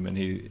consult room, and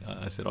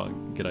I said, "Oh,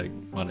 g'day,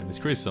 my name is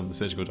Chris. I'm the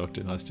surgical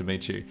doctor. Nice to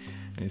meet you."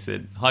 And he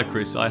said, "Hi,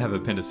 Chris. I have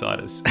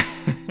appendicitis."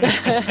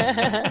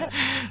 I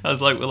was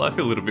like, "Well, I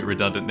feel a little bit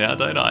redundant now,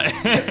 don't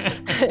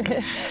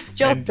I?"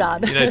 Job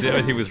done. Damn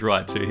it, he was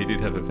right too. He did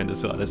have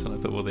appendicitis, and I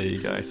thought, well, there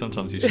you go.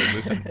 Sometimes you should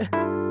listen.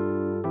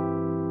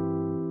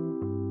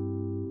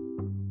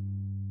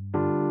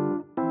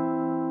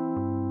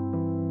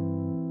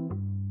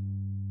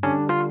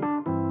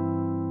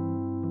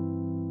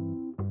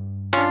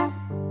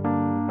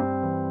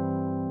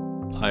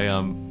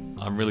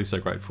 I'm really so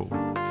grateful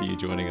for you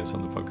joining us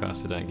on the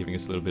podcast today and giving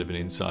us a little bit of an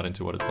insight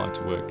into what it's like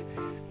to work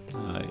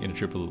in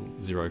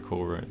a 000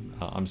 call room.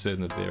 I'm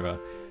certain that there are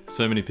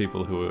so many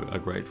people who are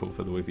grateful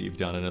for the work that you've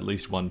done, and at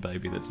least one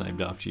baby that's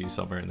named after you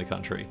somewhere in the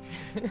country.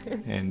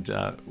 And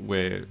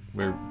we're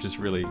just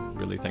really,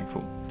 really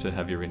thankful to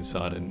have your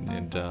insight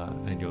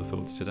and your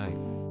thoughts today.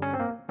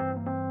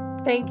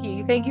 Thank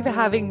you. Thank you for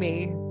having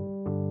me.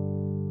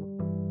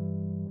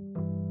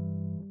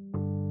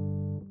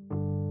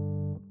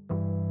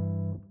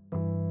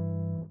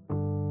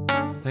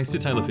 Thanks to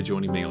Taylor for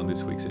joining me on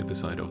this week's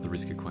episode of The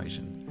Risk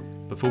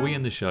Equation. Before we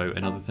end the show,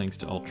 another thanks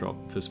to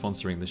AltDrop for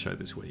sponsoring the show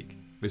this week.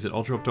 Visit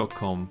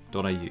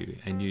altdrop.com.au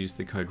and use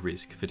the code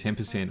RISK for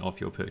 10%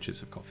 off your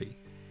purchase of coffee.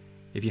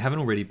 If you haven't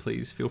already,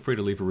 please feel free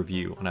to leave a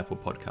review on Apple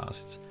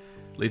Podcasts.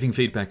 Leaving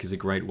feedback is a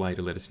great way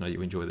to let us know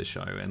you enjoy the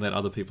show and let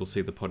other people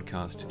see the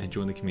podcast and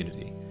join the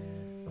community.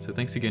 So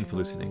thanks again for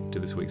listening to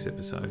this week's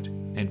episode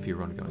and for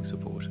your ongoing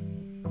support.